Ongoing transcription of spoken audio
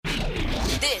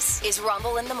This is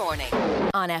Rumble in the Morning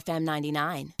on FM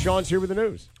 99. Sean's here with the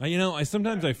news. I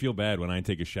sometimes I feel bad when I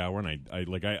take a shower, and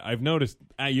I've noticed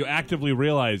you actively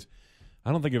realize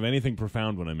I don't think of anything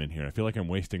profound when I'm in here. I feel like I'm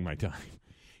wasting my time.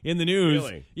 In the news,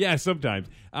 Really? Yeah, sometimes.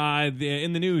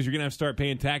 In the news, you're going to have to start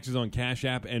paying taxes on Cash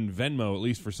App and Venmo, at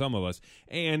least for some of us.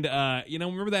 And,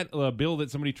 remember that bill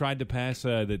that somebody tried to pass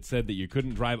that said that you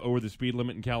couldn't drive over the speed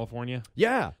limit in California?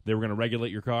 Yeah. They were going to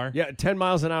regulate your car? Yeah, 10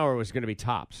 miles an hour was going to be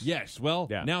tops. Yes. Well,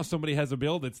 Now somebody has a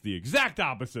bill that's the exact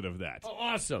opposite of that. Oh,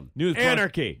 awesome. News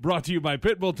Anarchy. Brought to you by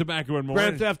Pitbull Tobacco and More.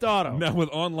 Grand Theft Auto. Now with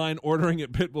online ordering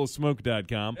at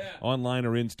pitbullsmoke.com. Yeah. Online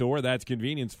or in-store. That's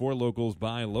convenience for locals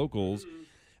by locals.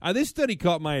 This study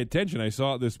caught my attention. I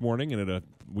saw it this morning, and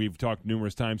we've talked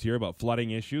numerous times here about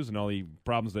flooding issues and all the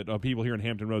problems that people here in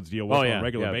Hampton Roads deal with on a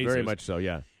regular basis. Very much so,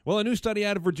 yeah. Well, a new study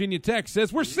out of Virginia Tech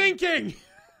says we're sinking.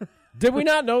 Did we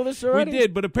not know this already? We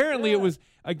did, but apparently it was,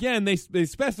 again, they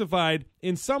specified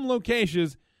in some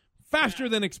locations faster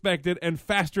than expected and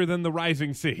faster than the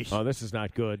rising sea. Oh, this is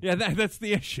not good. Yeah, that's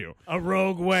the issue. A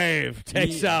rogue wave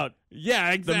takes out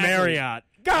exactly. the Marriott.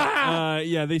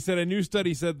 They said a new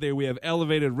study said that we have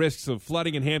elevated risks of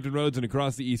flooding in Hampton Roads and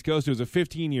across the East Coast. It was a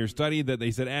 15-year study that they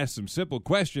said asked some simple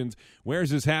questions. Where is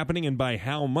this happening and by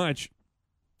how much?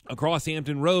 Across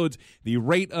Hampton Roads, the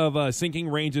rate of sinking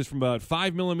ranges from about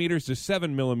 5 millimeters to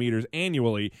 7 millimeters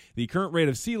annually. The current rate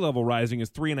of sea level rising is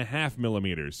 3.5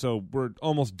 millimeters. So we're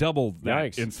almost double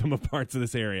that in some parts of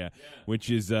this area,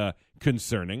 which is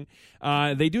concerning.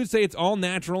 They do say it's all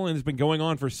natural and it's been going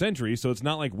on for centuries, so it's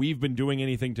not like we've been doing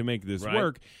anything to make this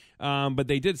work. But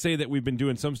they did say that we've been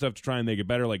doing some stuff to try and make it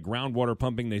better, like groundwater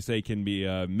pumping, they say can be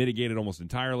mitigated almost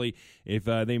entirely. If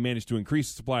they manage to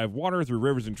increase the supply of water through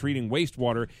rivers and treating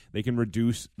wastewater, they can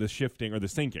reduce the shifting or the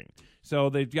sinking. So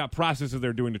they've got processes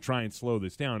they're doing to try and slow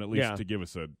this down, at least to give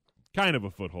us a kind of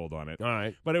a foothold on it. All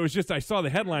right. But it was just, I saw the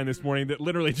headline this morning that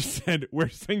literally just said, we're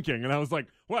sinking. And I was like,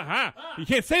 what? Huh? You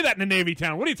can't say that in a Navy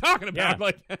town. What are you talking about? Yeah.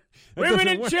 Like, Women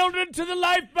and children to the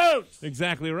lifeboats.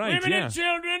 Exactly right. Women and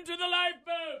children to the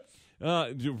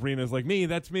lifeboats. Rena's like, me,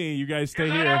 that's me. You guys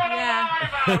stay here.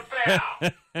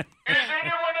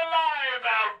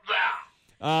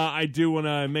 I do want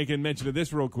to make a mention of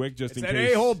this real quick, just in case.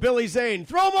 That a-hole Billy Zane.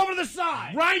 Throw him over the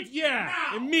side. Right? Yeah.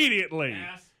 Now. Immediately.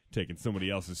 Yes. Taking somebody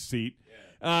else's seat.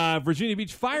 Virginia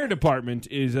Beach Fire Department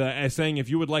is saying if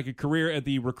you would like a career at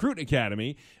the Recruit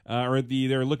Academy,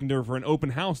 they're looking for an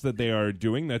open house that they are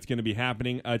doing. That's going to be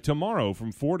happening tomorrow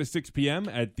from 4 to 6 p.m.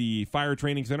 at the Fire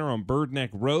Training Center on Bird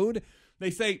Neck Road.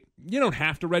 They say you don't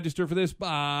have to register for this,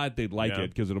 but they'd like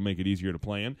it because it'll make it easier to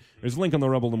plan. There's a link on the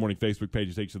Rebel in the Morning Facebook page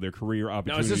that takes to their career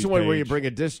opportunities. Now, is this the one where you bring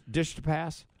a dish to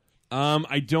pass?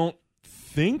 I don't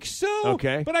think so.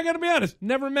 Okay. But I got to be honest,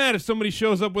 never mad if somebody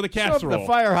shows up with a casserole. Show up at the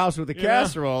firehouse with a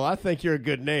casserole. I think you're a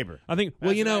good neighbor. I think,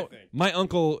 my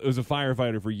uncle was a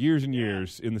firefighter for years and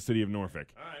years in the city of Norfolk.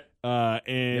 All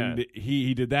right.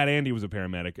 He did that, and he was a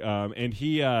paramedic. And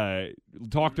he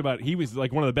talked about, he was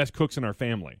like one of the best cooks in our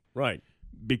family. Right.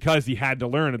 Because he had to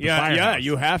learn at the firehouse. Yeah,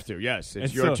 you have to. Yes,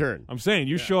 it's your turn. I'm saying,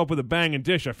 you show up with a banging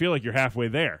dish, I feel like you're halfway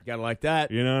there. Gotta like that.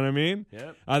 You know what I mean?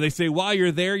 Yep. They say while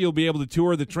you're there, you'll be able to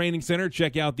tour the training center,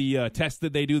 check out the tests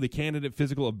that they do, the Candidate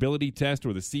Physical Ability Test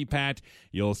or the CPAT.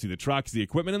 You'll see the trucks, the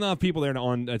equipment, and they'll have people there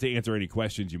to answer any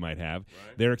questions you might have.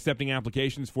 Right. They're accepting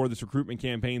applications for this recruitment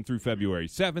campaign through February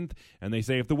 7th, and they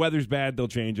say if the weather's bad, they'll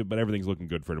change it, but everything's looking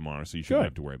good for tomorrow, so you shouldn't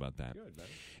have to worry about that. Good,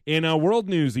 in world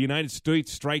news, the United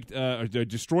States destroyed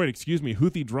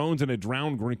Houthi drones in a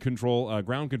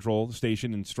ground control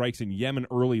station in strikes in Yemen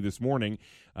early this morning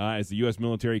as the U.S.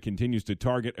 military continues to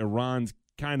target Iran's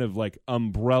kind of like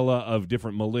umbrella of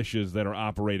different militias that are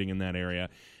operating in that area.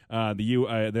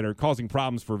 That are causing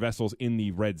problems for vessels in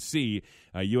the Red Sea.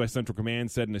 U.S. Central Command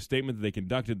said in a statement that they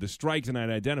conducted the strikes and had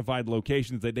identified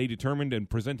locations that they determined and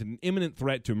presented an imminent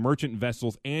threat to merchant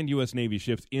vessels and U.S. Navy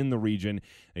ships in the region.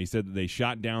 They said that they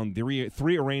shot down three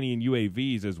Iranian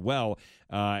UAVs as well,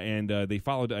 and they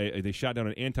shot down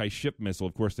an anti-ship missile.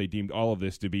 Of course, they deemed all of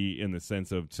this to be in the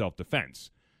sense of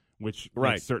self-defense, which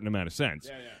makes a certain amount of sense.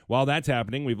 Yeah. While that's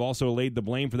happening, we've also laid the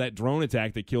blame for that drone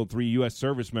attack that killed 3 U.S.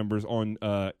 service members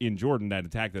in Jordan, that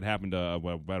attack that happened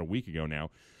about a week ago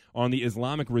now, on the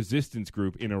Islamic Resistance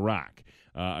Group in Iraq,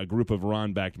 a group of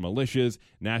Iran-backed militias.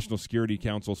 National Security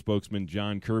Council spokesman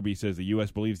John Kirby says the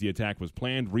U.S. believes the attack was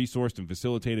planned, resourced, and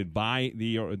facilitated by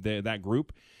that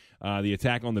group. The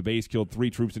attack on the base killed 3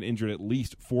 troops and injured at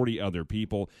least 40 other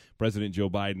people. President Joe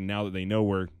Biden, now that they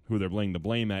know who they're laying the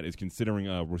blame at, is considering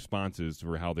responses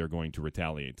for how they're going to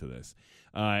retaliate to this.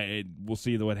 We'll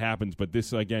see what happens, but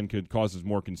this, again, could cause us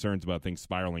more concerns about things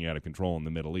spiraling out of control in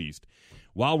the Middle East.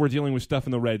 While we're dealing with stuff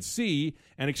in the Red Sea,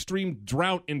 an extreme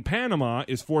drought in Panama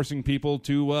is forcing people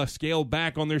to scale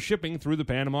back on their shipping through the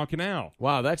Panama Canal.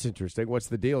 Wow, that's interesting. What's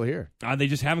the deal here? They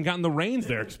just haven't gotten the rains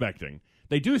they're expecting.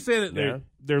 They do say that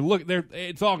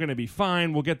it's all going to be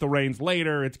fine. We'll get the rains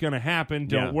later. It's going to happen.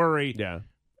 Don't worry. Yeah.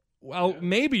 Well,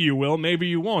 maybe you will, maybe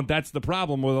you won't. That's the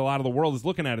problem with a lot of the world is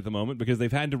looking at the moment, because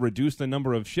they've had to reduce the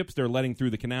number of ships they're letting through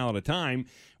the canal at a time,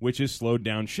 which has slowed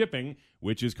down shipping,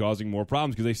 which is causing more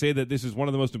problems, because they say that this is one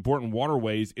of the most important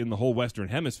waterways in the whole Western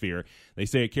Hemisphere. They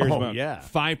say it carries about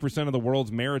 5% of the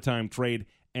world's maritime trade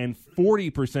and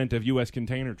 40% of U.S.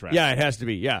 container traffic. Yeah, it has to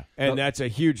be, yeah. And that's a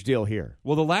huge deal here.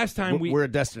 Well, the last time we're a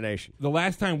destination. The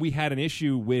last time we had an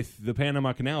issue with the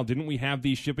Panama Canal, didn't we have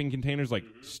these shipping containers,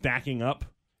 stacking up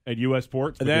at U.S.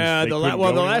 ports? I don't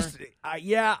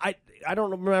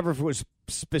remember if it was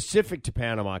specific to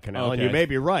Panama Canal, and you may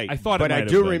be right. But I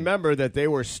do remember that they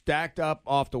were stacked up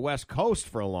off the West Coast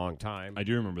for a long time. I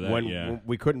do remember that, when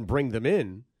we couldn't bring them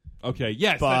in. Okay,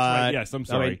 yes, but, that's right. Yes, I'm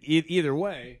sorry. I mean, either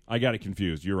way. I got it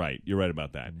confused. You're right. You're right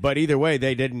about that. But either way,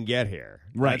 they didn't get here.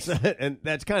 Right. And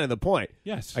that's kind of the point.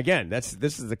 Yes. Again, this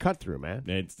is the cut-through, man.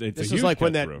 This is like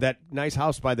when that nice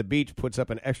house by the beach puts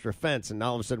up an extra fence, and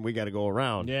all of a sudden we got to go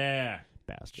around. Yeah.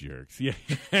 Bastard. Jerks. Yeah.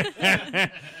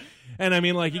 And I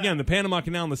mean, again, the Panama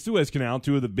Canal and the Suez Canal,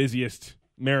 2 of the busiest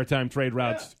maritime trade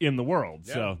routes in the world.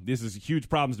 Yeah. So this is huge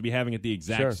problems to be having at the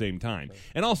exact same time.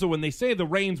 And also, when they say the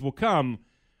rains will come,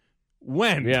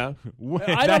 when? Yeah.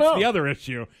 I don't know. That's the other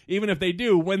issue. Even if they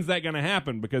do, when's that going to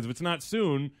happen? Because if it's not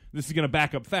soon, this is going to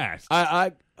back up fast.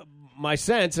 My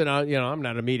sense, and I'm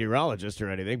not a meteorologist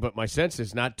or anything, but my sense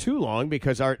is not too long,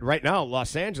 because right now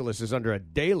Los Angeles is under a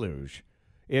deluge.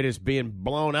 It is being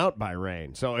blown out by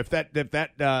rain. So if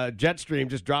that jet stream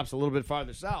just drops a little bit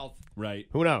farther south, right?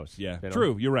 Who knows? Yeah,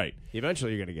 true. You're right.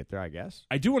 Eventually, you're going to get there, I guess.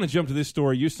 I do want to jump to this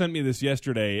story. You sent me this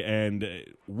yesterday, and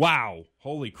wow,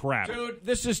 holy crap, dude!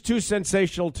 This is too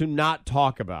sensational to not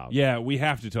talk about. Yeah, we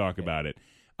have to talk about it.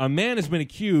 A man has been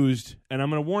accused, and I'm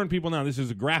going to warn people now. This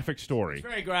is a graphic story. It's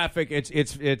very graphic.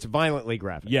 It's violently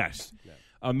graphic. Yes. Yeah.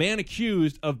 A man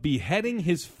accused of beheading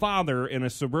his father in a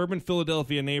suburban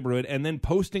Philadelphia neighborhood and then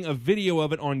posting a video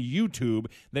of it on YouTube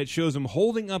that shows him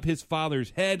holding up his father's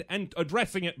head and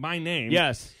addressing it by name.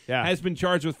 Yes. Yeah. Has been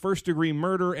charged with first-degree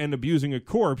murder and abusing a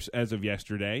corpse as of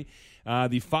yesterday.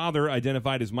 The father,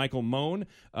 identified as Michael Moan,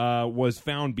 was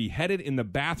found beheaded in the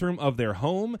bathroom of their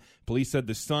home. Police said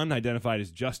the son, identified as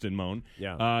Justin Moan,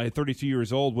 32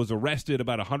 years old, was arrested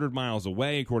about 100 miles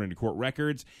away, according to court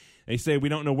records. They say we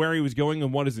don't know where he was going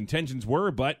and what his intentions were,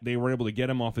 but they were able to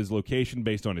get him off his location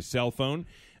based on his cell phone.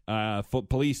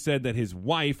 Police said that his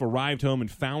wife arrived home and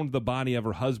found the body of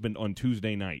her husband on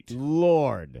Tuesday night.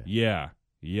 Lord. Yeah.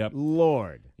 Yep.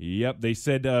 Lord. Yep. They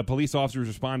said police officers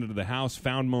responded to the house,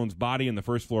 found Moan's body in the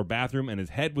first-floor bathroom, and his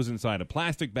head was inside a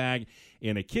plastic bag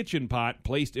in a kitchen pot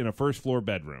placed in a first-floor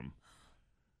bedroom.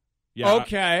 Yeah.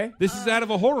 Okay. This is out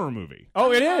of a horror movie.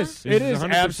 Oh, it is. It is.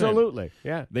 100%. Absolutely.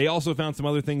 Yeah. They also found some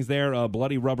other things there,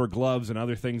 bloody rubber gloves and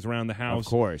other things around the house. Of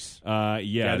course.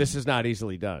 Yeah. This is not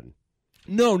easily done.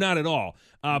 No, not at all.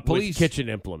 Police with kitchen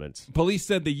implements. Police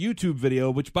said the YouTube video,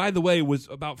 which, by the way, was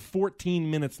about 14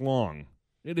 minutes long.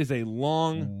 It is a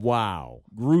long,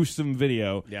 gruesome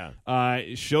video. Yeah.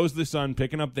 Shows the son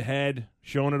picking up the head,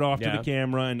 showing it off to the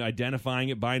camera, and identifying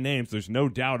it by name. So there's no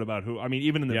doubt about who. I mean,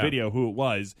 even in the video, who it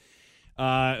was.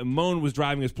 Moan was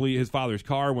driving his father's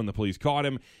car when the police caught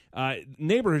him.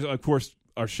 Neighbors, of course,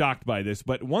 are shocked by this.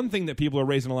 But one thing that people are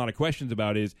raising a lot of questions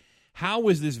about is, how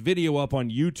was this video up on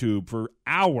YouTube for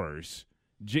hours,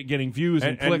 getting views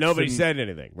and clicks? And nobody said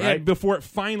anything, right? And before it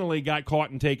finally got caught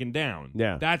and taken down.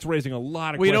 Yeah. That's raising a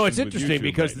lot of questions. Well, it's interesting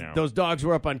because those dogs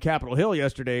were up on Capitol Hill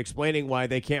yesterday explaining why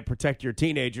they can't protect your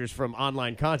teenagers from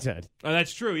online content. Oh,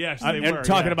 that's true, yes. And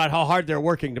talking about how hard they're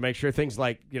working to make sure things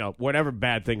like, whatever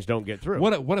bad things don't get through.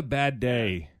 What a bad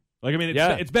day. Like, I mean,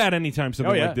 it's bad anytime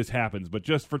something like this happens, but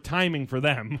just for timing for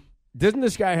them. Doesn't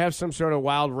this guy have some sort of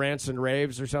wild rants and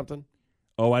raves or something?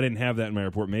 Oh, I didn't have that in my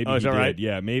report. Maybe he did. Right?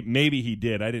 Yeah, maybe he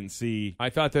did. I didn't see. I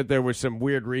thought that there was some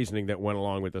weird reasoning that went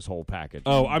along with this whole package.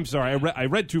 Oh, I'm sorry. I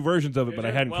read 2 versions of it, but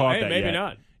I hadn't caught that maybe yet.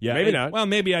 Not. Yeah, Maybe not. Well,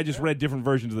 maybe I just read different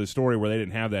versions of the story where they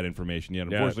didn't have that information yet.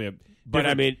 Unfortunately, But,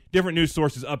 I mean- different news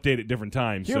sources update at different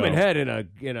times. Human so. head in a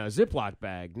Ziploc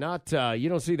bag. Not you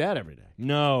don't see that every day.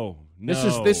 No. This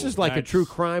is like a true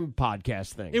crime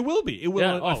podcast thing. It will be. It will.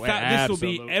 Yeah. This will be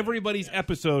Absolutely. everybody's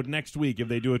episode next week. If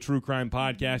they do a true crime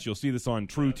podcast, you'll see this on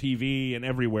True TV and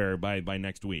everywhere by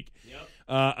next week. Yep.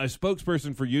 A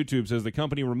spokesperson for YouTube says the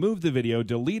company removed the video,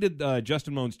 deleted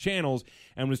Justin Moan's channels,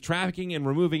 and was tracking and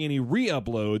removing any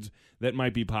re-uploads that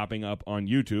might be popping up on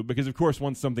YouTube. Because, of course,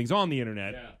 once something's on the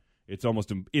internet, it's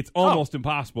almost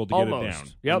impossible to get it down.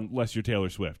 Yep. Unless you're Taylor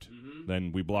Swift.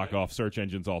 Then we block off search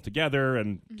engines altogether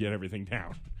and get everything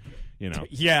down.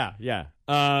 Yeah.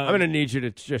 I'm going to need you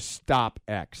to just stop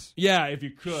X. Yeah, if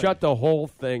you could. Shut the whole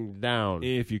thing down.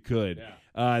 If you could.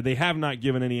 They have not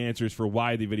given any answers for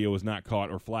why the video was not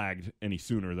caught or flagged any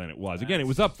sooner than it was. Again, it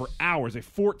was up for hours, a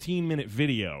 14-minute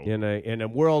video. In a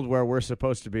world where we're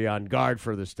supposed to be on guard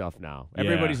for this stuff now.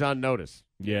 Everybody's on notice.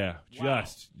 Yeah,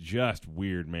 just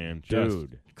weird, man.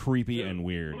 Dude. Just creepy and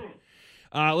weird.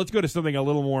 Let's go to something a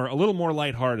little more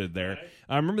lighthearted there.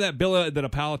 Remember that bill that a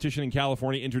politician in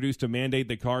California introduced to mandate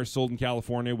that cars sold in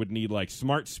California would need like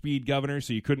smart speed governors,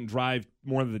 so you couldn't drive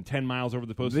more than 10 miles over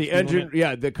the posted speed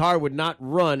limit? The car would not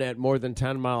run at more than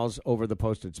 10 miles over the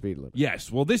posted speed limit. Yes.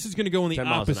 Well, this is going to go in the 10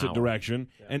 miles an opposite hour. direction.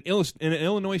 An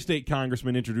Illinois state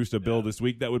congressman introduced a bill this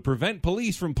week that would prevent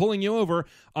police from pulling you over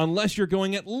unless you're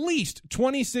going at least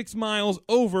 26 miles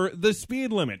over the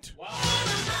speed limit.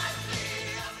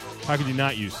 How could you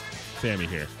not use Sammy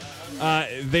here?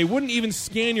 They wouldn't even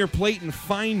scan your plate and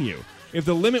fine you. If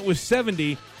the limit was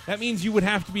 70, that means you would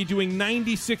have to be doing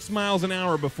 96 miles an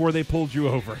hour before they pulled you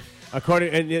over.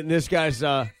 According in this guy's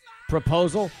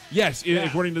proposal? Yes,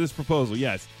 according to this proposal,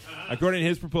 yes. According to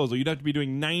his proposal, you'd have to be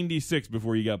doing 96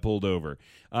 before you got pulled over.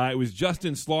 It was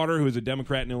Justin Slaughter, who is a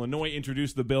Democrat in Illinois,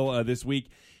 introduced the bill this week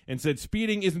and said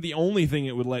speeding isn't the only thing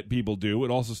it would let people do. It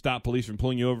would also stop police from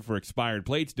pulling you over for expired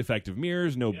plates, defective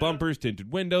mirrors, no bumpers,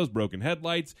 tinted windows, broken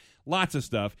headlights, lots of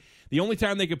stuff. The only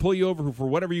time they could pull you over for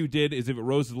whatever you did is if it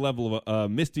rose to the level of a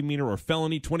misdemeanor or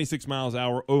felony. 26 miles an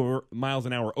hour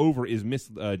over is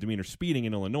misdemeanor speeding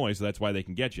in Illinois, so that's why they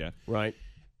can get you. Right.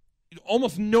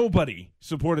 Almost nobody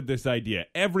supported this idea.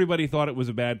 Everybody thought it was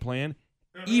a bad plan,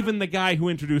 even the guy who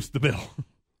introduced the bill.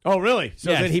 Oh, really?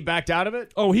 So Yes. then he backed out of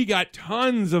it? Oh, he got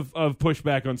tons of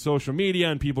pushback on social media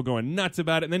and people going nuts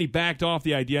about it, and then he backed off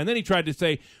the idea, and then he tried to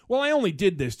say, well, I only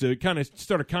did this to kind of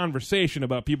start a conversation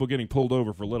about people getting pulled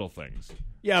over for little things.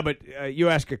 Yeah, but you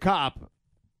ask a cop,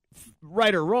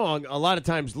 right or wrong, a lot of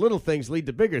times little things lead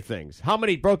to bigger things. How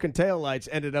many broken taillights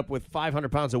ended up with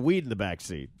 500 pounds of weed in the back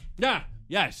seat? Yeah,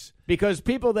 yes. Because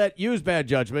people that use bad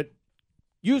judgment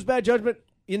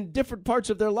in different parts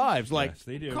of their lives, like Yes,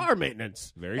 they do. car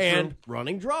maintenance Very and true.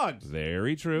 running drugs,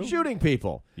 Very true. shooting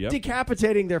people, Yep.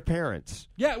 decapitating their parents.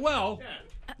 Yeah, well,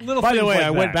 little By the things way, like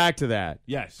I went that. back to that.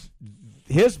 Yes.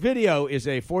 His video is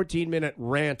a 14-minute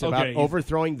rant about Okay.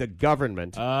 overthrowing the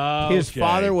government. Okay. His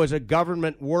father was a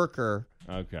government worker.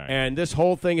 Okay. And this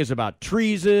whole thing is about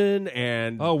treason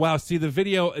and Oh wow! See the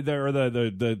video there, or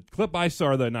the clip I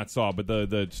saw, but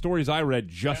the stories I read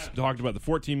just talked about the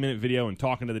 14-minute video and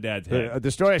talking to the dad's head.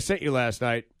 the story I sent you last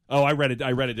night. Oh, I read it.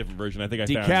 I read a different version. I think I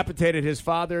found. Decapitated his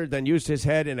father, then used his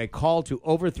head in a call to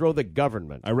overthrow the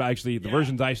government. Actually, the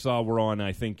versions I saw were on,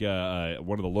 I think,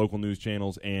 one of the local news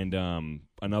channels and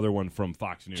another one from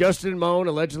Fox News. Justin Moan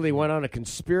allegedly went on a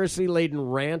conspiracy-laden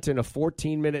rant in a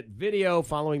 14-minute video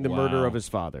following the Wow. murder of his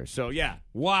father. So, yeah,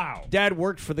 Wow. Dad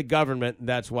worked for the government, and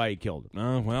that's why he killed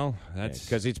him. Well, that's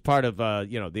Because he's part of,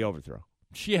 the overthrow.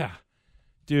 yeah,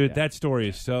 dude. That story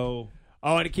is so.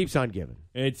 Oh, and it keeps on giving.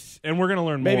 And we're gonna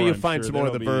learn Maybe more. you'll I'm find sure. some more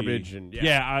of the There'll be- verbiage and-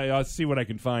 yeah, I'll see what I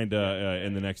can find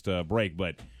in the next break.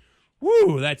 But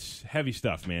woo, that's heavy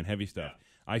stuff, man. Heavy stuff.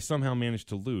 I somehow managed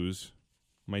to lose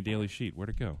my daily sheet. Where'd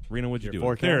it go? Rena, what'd you Your do?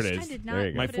 forecast? There it I is. did There not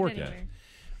you go. My put forecast. it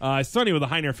anywhere. Sunny with a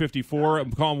high near 54.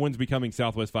 Calm winds becoming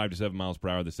southwest 5 to 7 miles per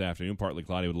hour this afternoon. Partly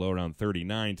cloudy with a low around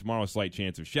 39. Tomorrow, a slight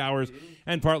chance of showers.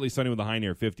 And partly sunny with a high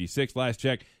near 56. Last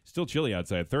check, still chilly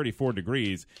outside, 34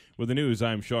 degrees. With the news,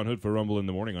 I'm Sean Hood for Rumble in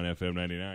the Morning on FM 99.